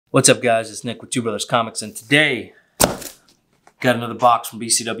What's up, guys? It's Nick with Two Brothers Comics, and today got another box from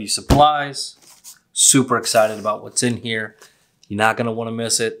BCW Supplies. Super excited about what's in here. You're not going to want to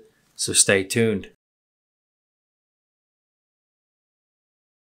miss it, so stay tuned.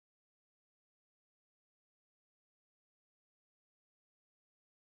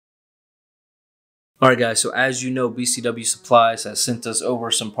 Alright guys, so as you know, BCW Supplies has sent us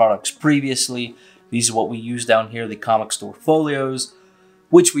over some products previously. These are what we use down here, the comic store folios,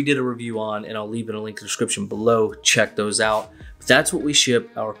 which we did a review on, and I'll leave in a link in the description below. Check those out. But that's what we ship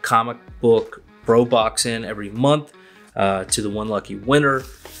our comic book bro box in every month to the one lucky winner.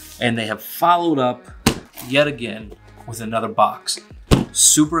 And they have followed up yet again with another box.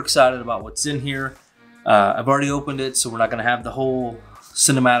 Super excited about what's in here. I've already opened it, so we're not going to have the whole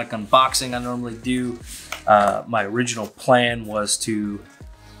cinematic unboxing I normally do. My original plan was to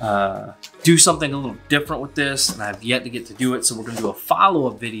do something a little different with this, and I've yet to get to do it, so we're going to do a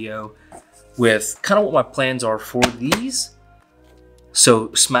follow-up video with kind of what my plans are for these.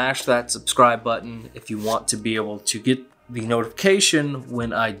 So smash that subscribe button if you want to be able to get the notification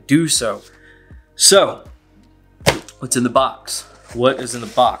when I do so. So what's in the box? What is in the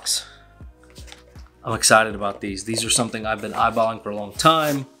box? I'm excited about these. These are something I've been eyeballing for a long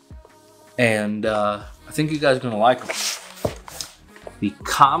time, and I think you guys are going to like them. The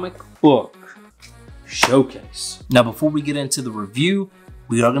Comic Book Showcase. Now, before we get into the review,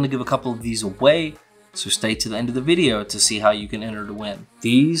 we are going to give a couple of these away, so stay to the end of the video to see how you can enter to win.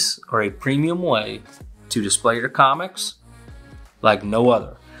 These are a premium way to display your comics like no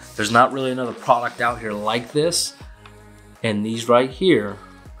other. There's not really another product out here like this, and these right here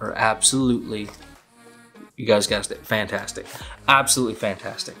are absolutely, you guys got to stay, fantastic. Absolutely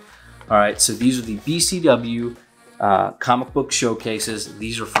fantastic. All right, so these are the BCW comic book showcases.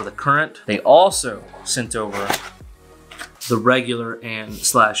 These are for the current. They also sent over the regular and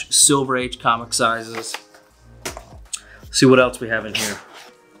 / Silver Age comic sizes. Let's see what else we have in here.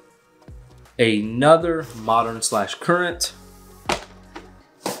 Another modern / current.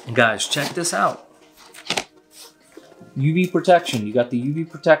 And guys, check this out. UV protection. You got the UV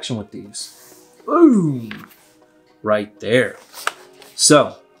protection with these. Boom! Right there.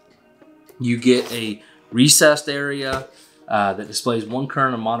 So you get a recessed area that displays one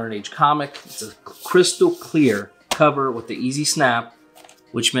current and modern age comic. It's a crystal clear cover with the easy snap,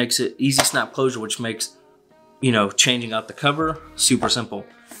 which makes it easy snap closure, which makes, you know, changing out the cover super simple.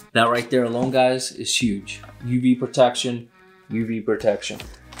 That right there alone, guys, is huge. UV protection, UV protection.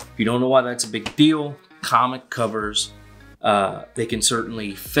 If you don't know why that's a big deal, comic covers, they can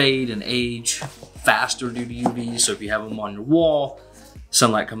certainly fade and age faster due to UV. So if you have them on your wall,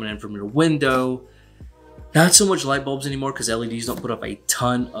 sunlight coming in from your window, not so much light bulbs anymore because LEDs don't put up a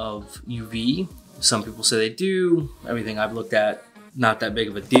ton of UV. Some people say they do. Everything I've looked at, not that big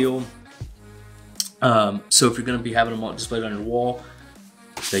of a deal. So if you're going to be having them displayed on your wall,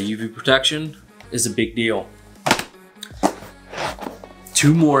 the UV protection is a big deal.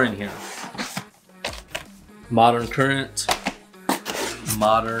 Two more in here. Modern current.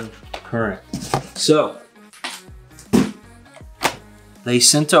 Modern current. So they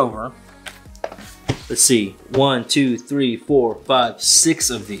sent over, let's see, 1, 2, 3, 4, 5, 6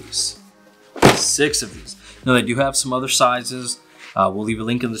 of these. 6 of these. Now they do have some other sizes. We'll leave a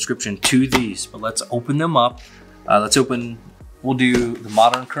link in the description to these, but let's open them up. We'll do the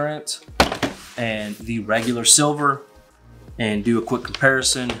modern current and the regular silver and do a quick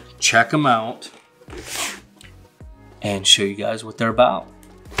comparison, check them out, and show you guys what they're about.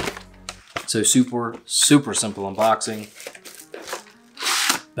 So super simple unboxing.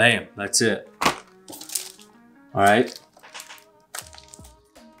 Bam, that's it. All right.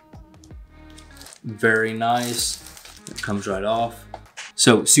 Very nice. It comes right off.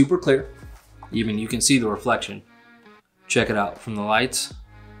 So super clear. Even you can see the reflection. Check it out from the lights.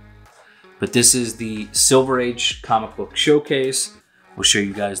 But this is the Silver Age comic book showcase. We'll show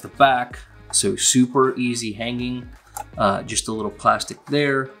you guys the back. So super easy hanging. Just a little plastic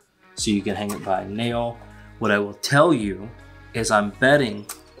there, so you can hang it by a nail. What I will tell you is I'm betting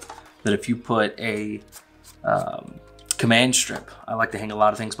that if you put a command strip, I like to hang a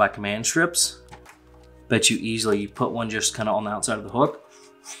lot of things by command strips. Bet you easily put one just kind of on the outside of the hook,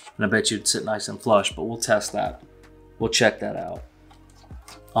 and I bet you'd sit nice and flush, but we'll test that. We'll check that out.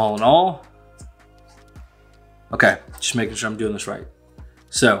 All in all, okay, just making sure I'm doing this right.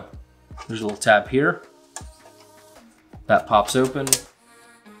 So there's a little tab here. That pops open.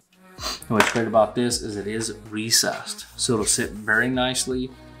 And what's great about this is it is recessed. So it'll sit very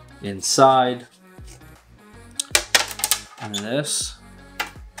nicely inside. And this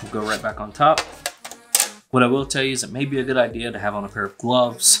will go right back on top. What I will tell you is it may be a good idea to have on a pair of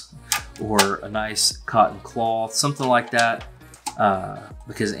gloves or a nice cotton cloth, something like that,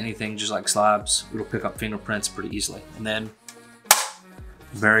 because anything just like slabs, it'll pick up fingerprints pretty easily. And then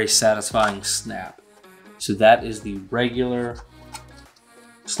very satisfying snap. So that is the regular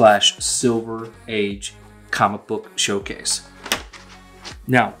 / silver age comic book showcase.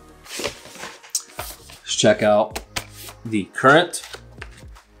 Now, let's check out the current.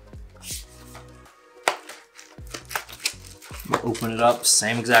 We'll open it up,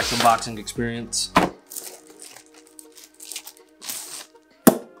 same exact unboxing experience.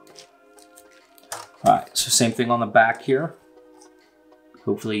 Alright, so same thing on the back here.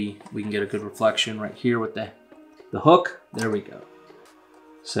 Hopefully we can get a good reflection right here with the hook. There we go.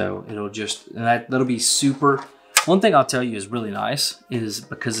 So it'll just, and that'll be super. One thing I'll tell you is really nice is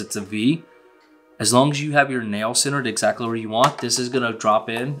because it's a V, as long as you have your nail centered exactly where you want, this is gonna drop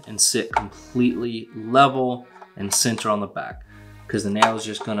in and sit completely level and center on the back, because the nail is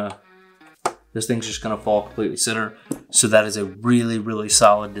just gonna, this thing's just gonna fall completely center. So that is a really, really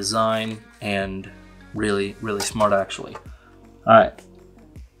solid design and really, really smart actually. All right,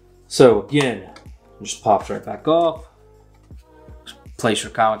 so again, it just pops right back off. Place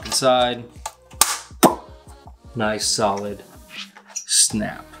your comic inside. Nice solid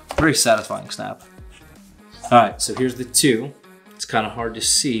snap, very satisfying snap. All right, so here's the two. It's kind of hard to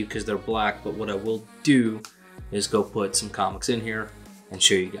see because they're black, but what I will do is go put some comics in here and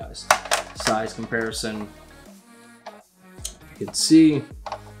show you guys. Size comparison, you can see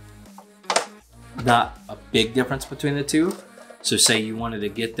not a big difference between the two. So say you wanted to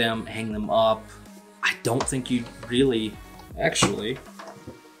get them, hang them up, I don't think you'd really, actually,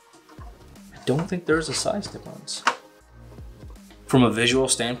 I don't think there's a size difference. From a visual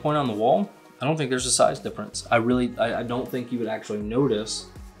standpoint on the wall, I don't think there's a size difference. I don't think you would actually notice.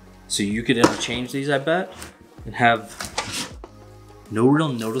 So you could interchange these, I bet, and have no real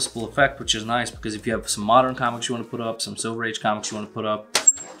noticeable effect, which is nice, because if you have some modern comics you want to put up, some Silver Age comics you want to put up,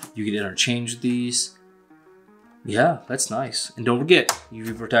 you could interchange these. Yeah, that's nice. And don't forget,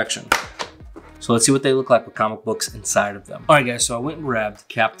 UV protection. So let's see what they look like with comic books inside of them. All right, guys, so I went and grabbed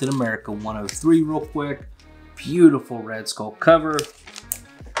Captain America 103 real quick. Beautiful Red Skull cover.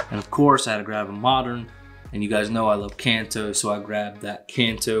 And of course, I had to grab a modern. And you guys know I love Kanto, so I grabbed that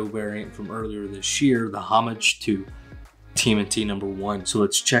Kanto variant from earlier this year, the homage to TMNT #1. So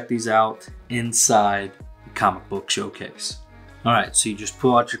let's check these out inside the comic book showcase. All right, so you just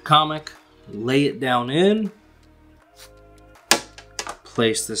pull out your comic, lay it down in,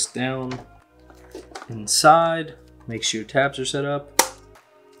 place this down inside, make sure your tabs are set up,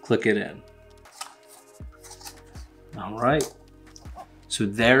 click it in. All right, so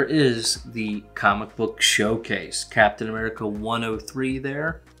there is the comic book showcase, Captain America 103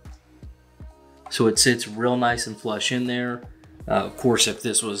 there. So it sits real nice and flush in there. Of course, if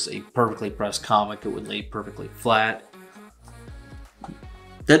this was a perfectly pressed comic, it would lay perfectly flat.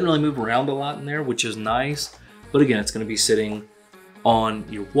 Doesn't really move around a lot in there, which is nice. But again, it's gonna be sitting on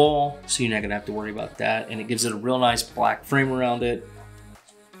your wall, so you're not gonna have to worry about that. And it gives it a real nice black frame around it.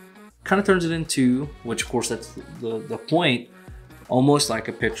 Kind of turns it into, which of course that's the point, almost like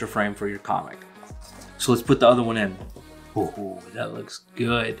a picture frame for your comic. So let's put the other one in. Oh, that looks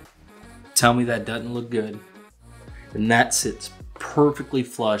good. Tell me that doesn't look good. And that sits perfectly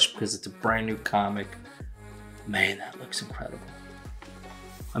flush because it's a brand new comic. Man, that looks incredible.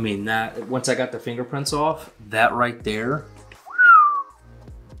 I mean, that, once I got the fingerprints off, that right there,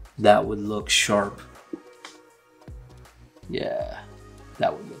 that would look sharp. Yeah,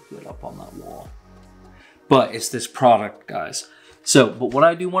 that would look good up on that wall. But it's this product, guys. So, but what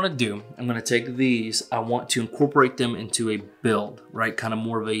I do want to do, I'm going to take these, I want to incorporate them into a build, right? Kind of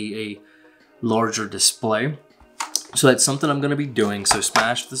more of a larger display. So that's something I'm going to be doing. So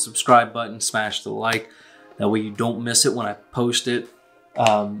smash the subscribe button, smash the like. That way you don't miss it when I post it.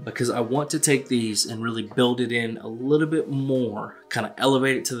 Because I want to take these and really build it in a little bit more, kind of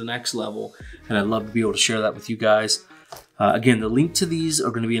elevate it to the next level. And I'd love to be able to share that with you guys. Again, the link to these are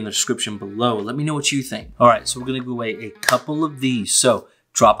going to be in the description below. Let me know what you think. All right, so we're going to give away a couple of these. So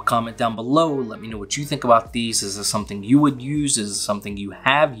drop a comment down below. Let me know what you think about these. Is this something you would use? Is this something you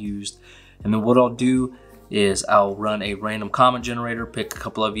have used? And then what I'll do is I'll run a random comment generator, pick a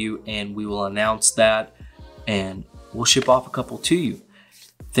couple of you, and we will announce that. And we'll ship off a couple to you.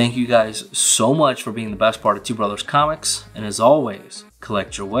 Thank you guys so much for being the best part of Two Brothers Comics. And as always,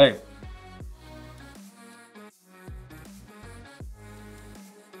 collect your way.